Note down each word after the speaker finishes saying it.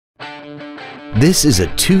This is a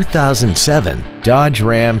 2007 Dodge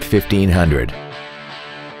Ram 1500.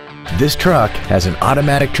 This truck has an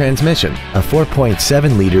automatic transmission, a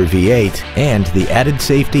 4.7-liter V8, and the added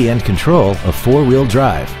safety and control of four-wheel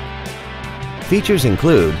drive. Features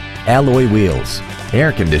include alloy wheels,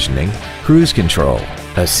 air conditioning, cruise control,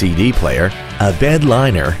 a CD player, a bed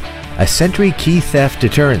liner, a Sentry key theft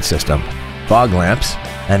deterrent system, fog lamps,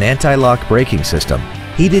 an anti-lock braking system,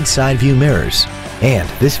 heated side view mirrors, and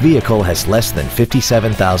this vehicle has less than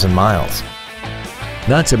 57,000 miles.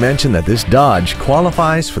 Not to mention that this Dodge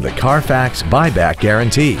qualifies for the Carfax buyback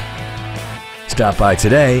guarantee. Stop by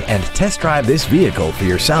today and test drive this vehicle for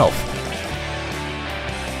yourself.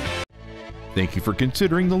 Thank you for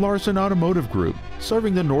considering the Larson Automotive Group,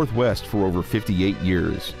 serving the Northwest for over 58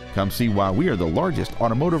 years. Come see why we are the largest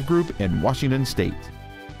automotive group in Washington State.